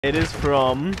It is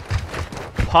from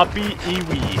Puppy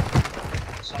Iwi.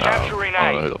 Capturing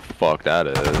I don't know who the fuck that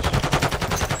is.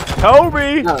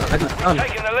 Toby!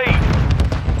 Taking the lead.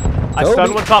 I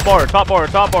stunned one top bar.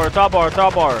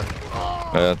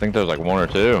 I think there's like one or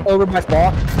two. Over my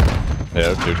spot.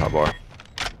 Yeah, two top bar.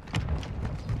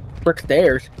 Brick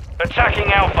stairs.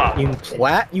 Attacking Alpha. You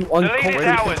twat, you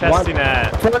uncultured. Testing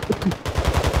that.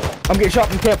 I'm getting shot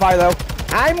from campfire though.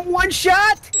 I'm one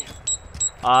shot!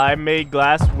 I made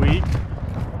glass weak.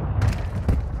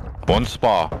 One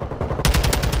spa.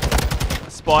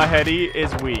 Spa heady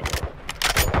is weak.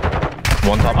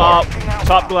 One top bar.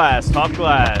 Top glass. Top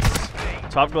glass,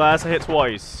 I hit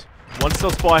twice. One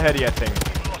still spa heady, I think.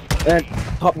 And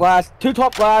top glass, two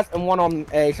top glass, and one on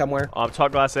A somewhere.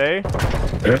 Top glass A.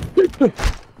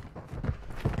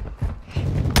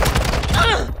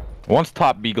 One's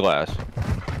top B glass.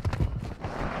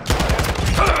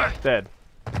 Dead.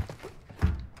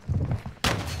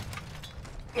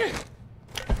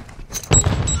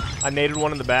 I naded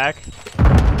one in the back. He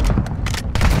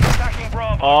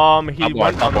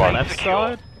went on the left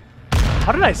side.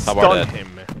 How did I stun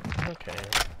him? Okay.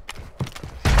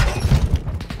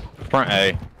 Front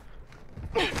A.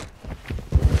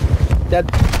 Dead.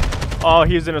 Oh,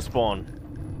 he's in a spawn.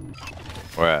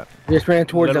 Where at? He just ran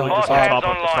towards the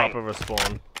top of a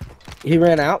spawn. He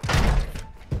ran out.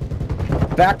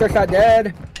 Back there side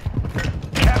dead.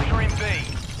 Capturing B.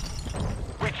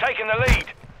 We've taken the lead.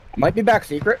 Might be back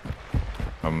secret.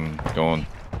 I'm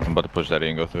about to push that in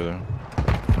and go through there.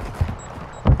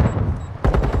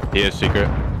 He is secret.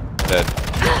 Dead.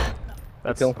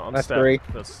 That's three.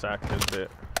 That's stacked his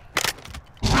bit.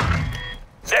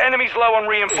 The enemy's low on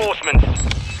reinforcements.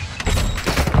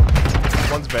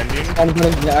 One's bending. I'm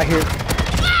gonna get out here.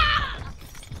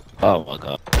 Oh my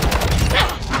god.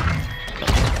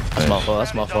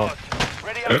 That's my fault.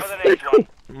 Ready up for the next one.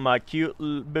 My cute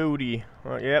booty.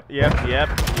 Oh, yep.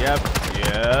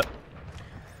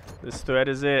 This thread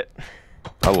is it.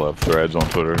 I love threads on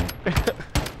Twitter.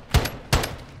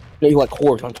 You like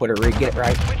whores on Twitter, Reed. Get it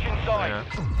right. Switch inside. Yeah.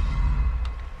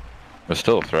 It's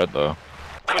still a thread though.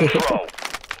 Control.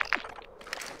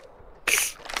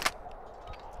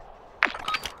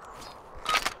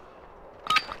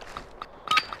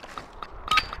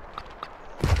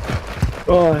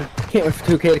 Oh, can't wait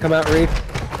for 2K to come out, Reed.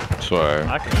 Swear.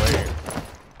 I can wait.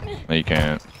 No, you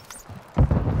can't.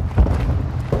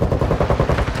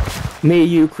 Me,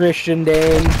 you, Christian,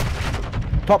 Dane.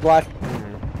 Top left.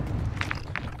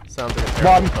 Sounds like a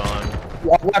terrible time.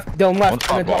 Left, Dylan left. One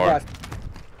top bar. Glass.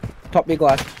 Top big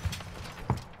glass.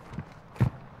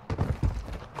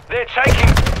 They're taking.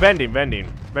 Bending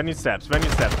steps.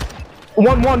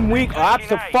 1-1 weak.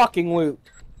 Abso-fucking-loot.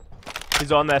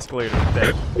 He's on the escalator.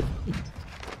 Dead.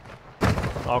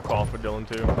 I'll call for Dylan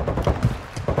too.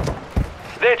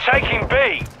 They're taking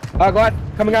B. Glad.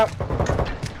 Coming out.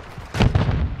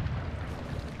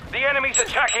 The enemy's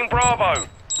attacking Bravo.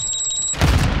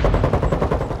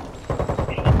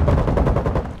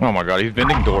 Oh my god, he's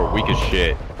bending door weak as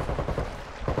shit.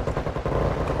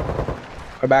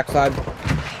 Our backside.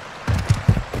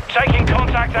 Taking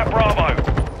contact at Bravo.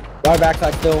 Our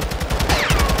backside still.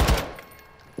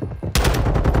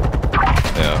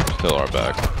 Yeah, still our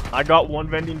back. I got one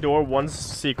vending door, one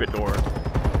secret door.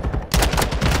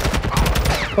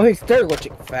 Oh, he's stair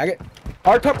glitching, faggot.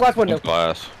 Our top glass window.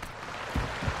 Glass.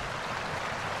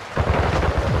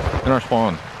 In our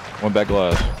spawn. One back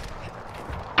glass.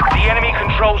 The enemy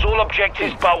controls all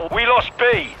objectives, but we lost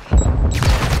B.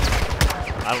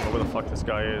 I don't know where the fuck this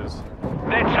guy is.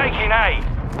 They're taking A.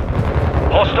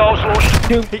 Hostiles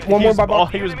launched. One more by Oh,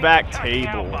 he was back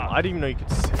table. I didn't even know you could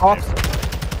see.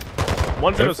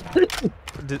 One's in a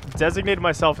designated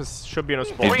myself as should be in a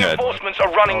spawn. Reinforcements are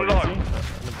running low. I'm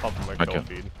pumping my kill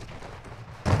feed.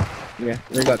 Yeah,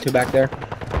 we got two back there.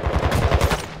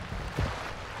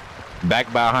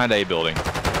 Back behind A building. Is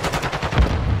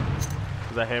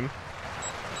that him?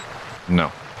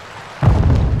 No.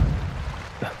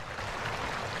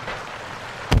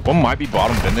 One might be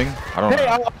bottom bending. I don't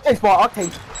know. Hey, spot,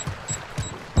 octane.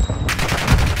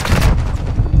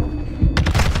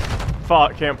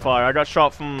 Campfire. I got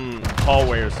shot from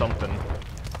hallway or something.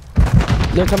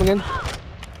 They're coming in.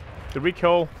 Did we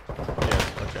kill?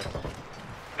 Yes, okay.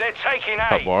 They're taking A.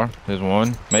 Top bar. There's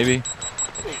one, maybe.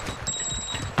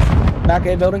 Back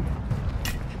A building.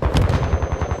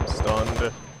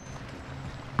 Stunned.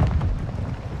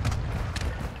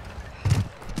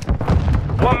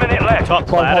 One minute left. Top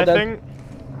flat, I think.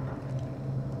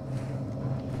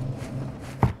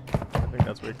 I think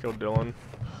that's where we killed Dylan.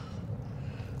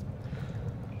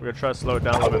 We're gonna try to slow it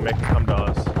down a little bit, make him come to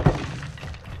us.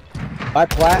 By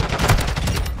plat.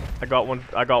 I got one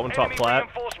top flat.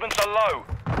 Reinforcements are low.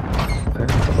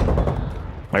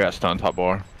 I got stunned top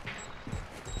bar.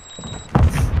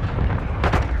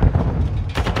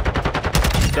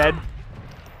 Dead.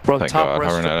 Bro, Thank top God, I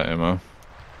rest. ran out of ammo.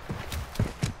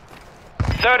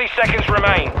 30 seconds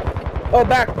remain. Oh,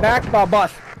 back,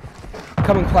 bus.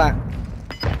 Coming flat.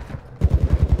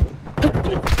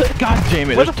 God damn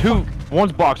it! There's two.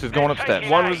 One's box is going up steps.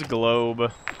 One was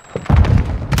globe.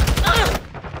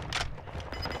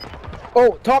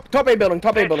 Oh, top A building,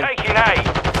 top A They're building. taking A.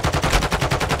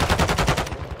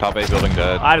 Top A building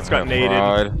dead. I just got Yeah,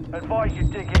 naded. fried. Advise you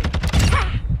dig in.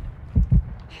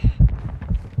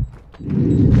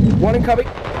 One in cubby.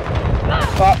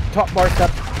 Top bar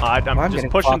step. I'm just getting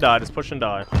push and fucked. die. Just push and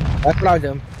die. That's what I was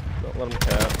doing. Don't let him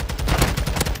cap.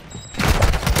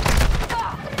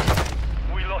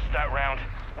 We lost that round.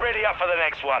 Ready up for the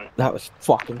next one. That was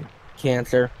fucking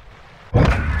cancer.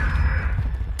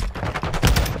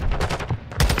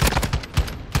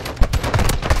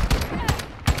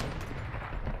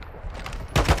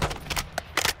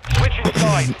 Switching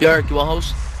sides. Eric, you want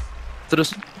host? To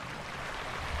this.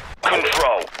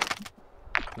 Control.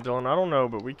 Dylan, I don't know,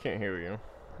 but we can't hear you.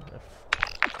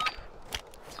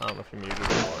 I don't know if you muted or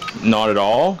what. Not at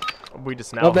all. We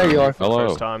just now Oh, there heard you are. for the Hello.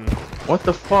 first time. What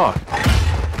the fuck?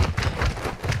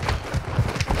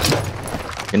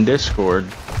 In Discord.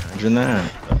 Imagine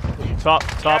that. Top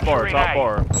bar, top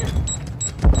bar.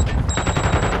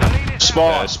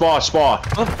 Spa.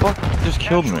 What the fuck? Just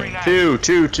killed me.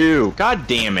 Two. God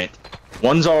damn it.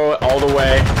 One's all the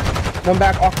way. One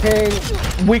back,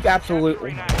 Octane. Weak,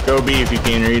 absolutely. Go B if you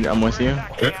can read. I'm with you.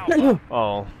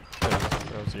 Oh,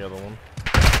 that was the other one.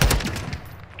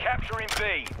 Capturing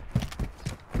B.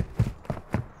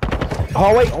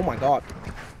 Hallway, oh my god.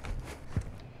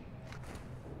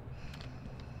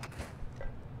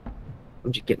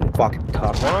 I'm just getting fucking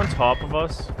tough. One on top of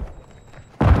us.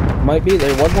 Might be,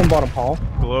 there was one bottom hall.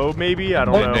 Globe maybe? I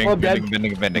don't know.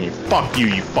 Bending. Fuck you,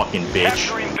 you fucking bitch.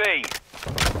 Capturing B.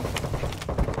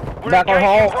 We're Back on engaging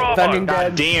hall, Bravo. defending God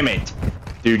dead. damn it.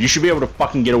 Dude, you should be able to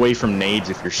fucking get away from nades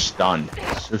if you're stunned.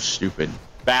 So stupid.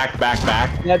 Back.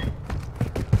 Dead.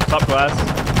 Top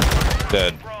glass.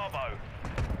 Dead. Bravo.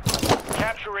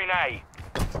 Capturing A.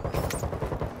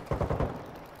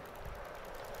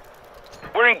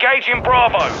 We're engaging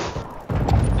Bravo.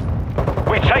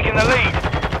 We're taking the lead.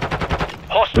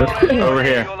 Hostile Over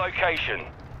here. Your location.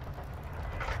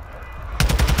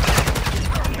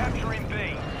 Capturing B.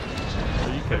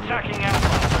 Are you kidding me? Attacking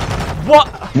Alpha.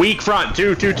 What? Weak front. Two.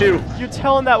 You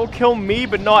telling that will kill me,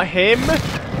 but not him?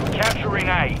 Capturing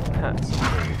A. That's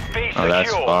B Oh, that's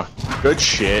secure. fucked. Good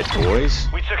shit, boys.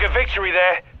 We took a victory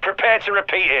there. Prepare to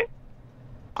repeat it.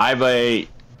 I have a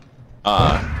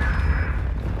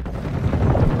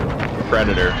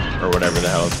Predator or whatever the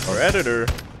hell it's called. Predator.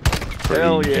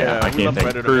 Hell yeah. I we can't love think.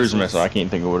 Predator Cruise missiles. missile. I can't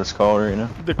think of what it's called right now.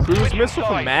 The cruise missile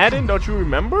from Madden? Don't you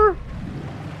remember?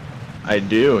 I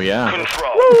do, yeah.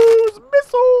 Control. Cruise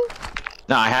missile.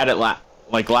 No, I had it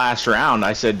like last round.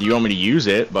 I said, "Do you want me to use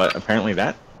it?" But apparently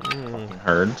that fucking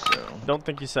heard. So Don't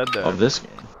think you said that. of this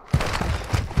game.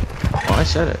 Oh, I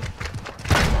said it.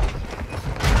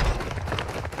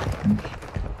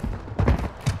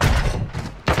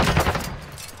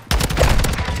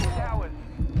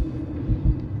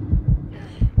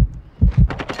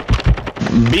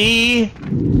 B.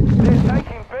 They're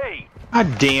taking B.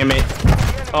 God damn it.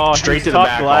 Oh, Straight he's to the top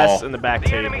back glass hall. in the back The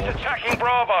table. enemy's attacking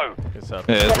Bravo. It's up.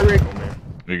 Yeah, Sorry.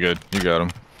 you're good. You got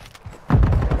him.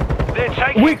 They're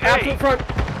taking Weak, B. absolute front.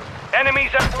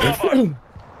 Enemies at Bravo.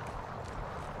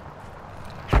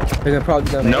 They're gonna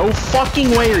probably go No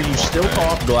fucking way are you still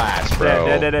off glass, bro.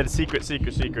 Dead. Secret.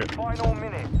 Final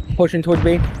minute. pushing towards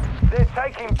B. They're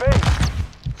taking B.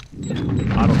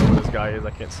 I don't know where this guy is. I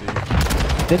can't see.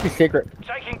 This is secret.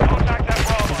 Taking contact at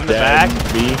Bravo. In the Dead.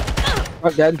 back. B.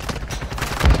 Not dead.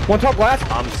 One top glass.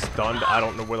 I'm stunned. I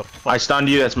don't know where the fuck. I stunned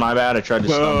you. That's my bad. I tried to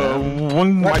stun them.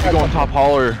 One might be going top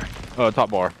hall or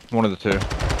top bar. One of the two.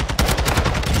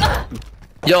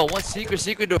 Yo, one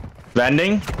secret door.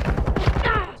 Bending.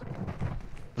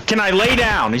 Can I lay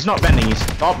down? He's not bending. He's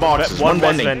top boxes. One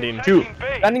One was bending. bending. Two. Taking B.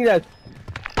 Standing dead.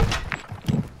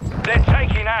 They're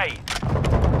taking A.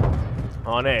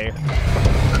 On A.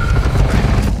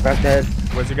 Back dead.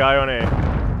 Where's the guy on A?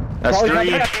 That's Probably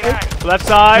three. not dead. Left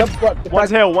side. Nope, One's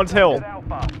hill. One's hill.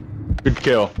 Alpha. Good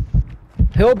kill.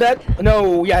 Hill dead.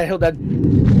 No, yeah, Hill dead.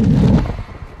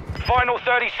 Final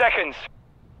 30 seconds.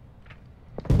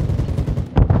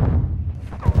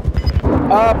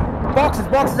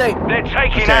 Boxes A. They're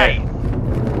taking Okay.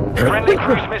 A. Friendly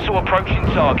cruise missile approaching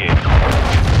target.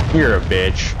 You're a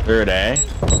bitch. They're at A.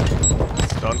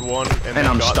 stunned one, and And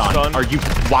I'm got stunned. Are you?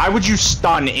 Why would you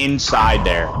stun inside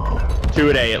there? 2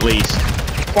 a day at least.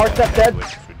 Far step dead. Which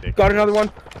is ridiculous. Got another one.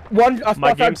 One. My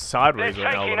outside. game's sideways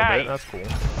right now a little bit. That's cool.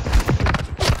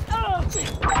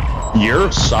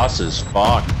 You're sus as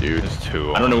fuck, dude. There's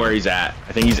 2. I don't know where he's at.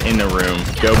 I think he's in the room.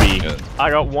 Go B. I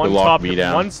got one Good luck, top. B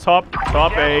down. One's top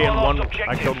A, and one.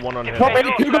 I killed one on him. Top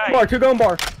 80, 2 going bar. 2 going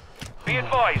bar. Be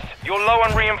advised, you're low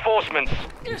on reinforcements.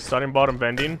 Stunning bottom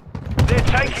vending. They're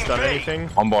taking Stun B. anything.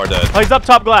 On bar dead. Oh, he's up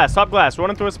top glass. Top glass.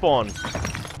 Running through a spawn.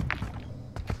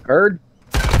 Heard.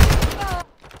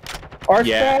 Our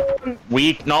Yeah. spawn.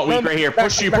 Weak, not weak right here.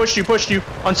 Pushed you, pushed you, pushed you.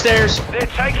 On stairs. They're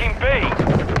taking B.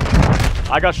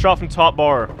 I got shot from top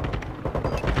bar.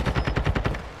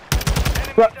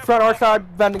 Front our side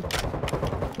vending.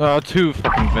 2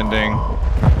 fucking vending.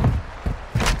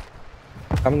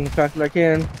 I'm as fast as I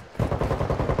can.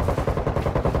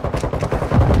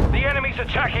 The enemy's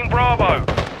attacking Bravo.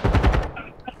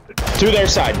 To their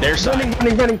side, their side.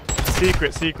 Vending.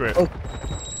 Secret. Oh.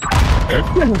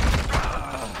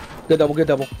 Good double, good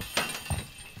double.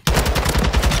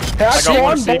 Hey, I got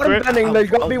one spawn, secret. bottom vending. There's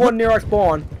gotta be one near our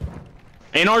spawn.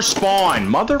 In our spawn,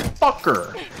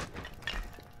 motherfucker.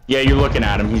 Yeah, you're looking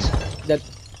at him. He's That.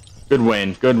 good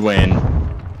win, good win.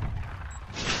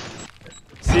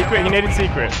 Secret. He needed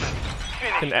secret.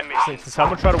 Finish the mission. Can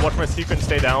someone try to watch my secret and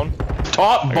stay down?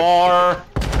 Top bar.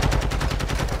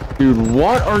 Dude,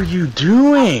 what are you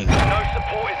doing? No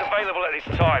support is available at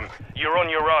this time. You're on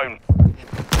your own.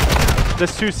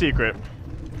 There's 2 secret.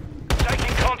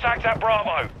 Taking contact at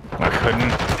Bravo. I couldn't.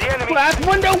 The enemy. Last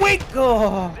window weak.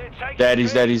 Oh. They're taking Dead,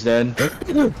 he's B. dead, he's dead.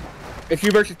 It's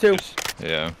you versus 2.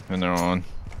 Yeah, and they're on.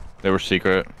 They were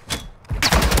secret.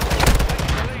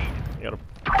 You gotta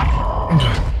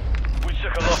We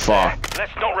took a loss Fuck. there.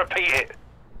 Let's not repeat it.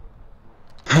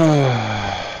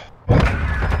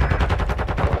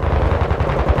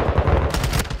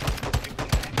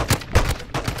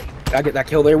 I get that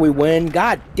kill there, we win.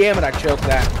 God damn it, I choked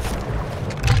that.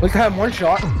 Look at him, one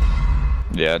shot.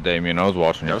 Yeah, Damien, I was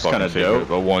watching That your was fucking kinda secret, dope.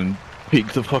 but one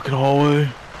peeked the fucking hallway.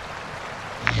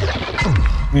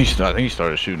 I think he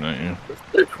started shooting at you.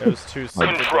 There was 2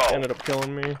 secret that ended up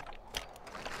killing me.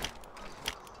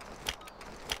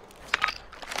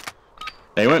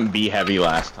 They went B heavy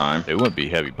last time. They wouldn't be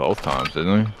heavy both times,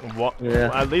 didn't they?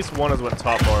 Yeah. At least one is went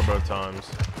top bar both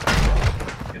times.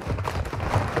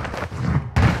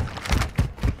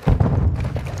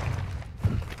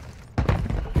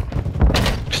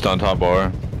 Stun top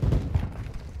bar.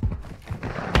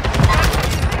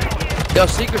 Yo,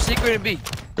 secret and B.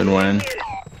 Good win.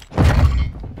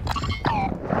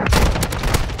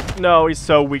 No, he's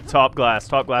so weak. Top glass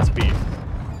B.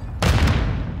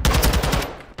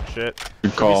 Shit.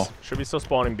 Good call. Should be still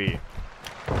spawning B.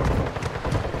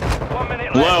 1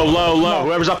 minute left. Low, low, low.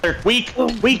 Whoever's up there. Weak,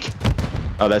 weak.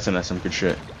 Oh, that's an SM. Good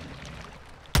shit.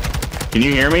 Can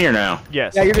you hear me or no?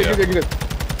 Yes. Yeah, you're good, you're good, you're good.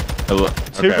 Hello?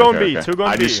 Two going B, two going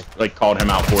I B. just like called him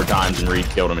out 4 times and Reed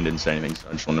killed him and didn't say anything, so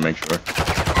I just wanted to make sure.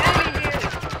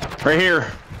 Right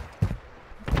here.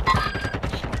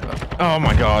 Oh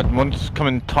my god, one's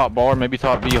coming top bar, maybe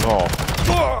top B hall.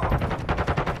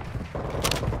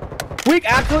 Weak,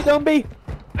 absolute don't be.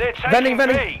 They're taking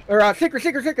Vending. B. Or secret.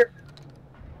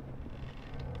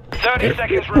 30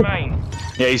 seconds remain.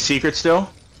 Yeah, he's secret still.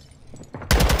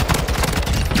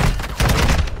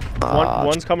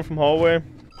 One's coming from hallway.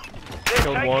 They're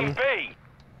Killed taking one. B.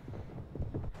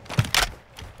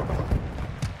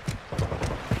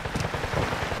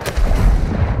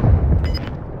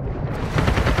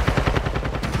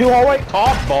 Two hallway.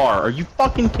 Top bar. Are you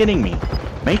fucking kidding me?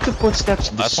 Make the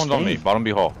footsteps. Last one's on me, distinct. bottom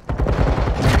B hall.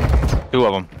 2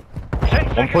 of them. 10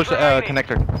 One seconds push remaining.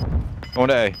 connector. Going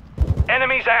to A.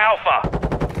 Enemies at Alpha.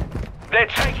 They're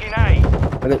taking A.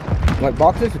 Are they like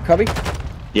boxes or cubby?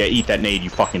 Yeah, eat that nade, you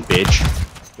fucking bitch.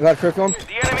 You got a trick on? The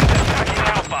enemy's attacking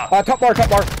Alpha. Top bar.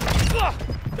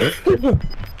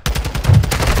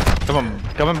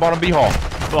 Come on, bottom B hall.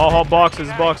 All boxes.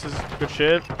 Good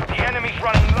shit. The enemy's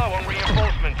running low on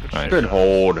reinforcements. Nice. Good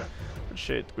hold. Good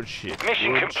shit.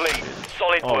 Mission complete.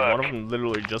 Solid Oh, work. one of them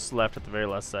literally just left at the very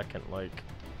last second. Like,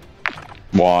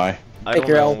 Why? I Take don't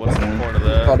your know L. what's the point of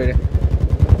that. Called it.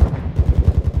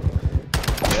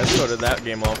 Yeah, I started that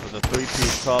game off with a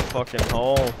 3-piece top fucking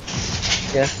hole.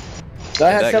 Yeah. So I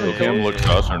had Did 7 that kills. game look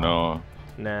to us or no?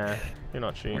 Nah, you're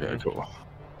not cheating. Okay, cool.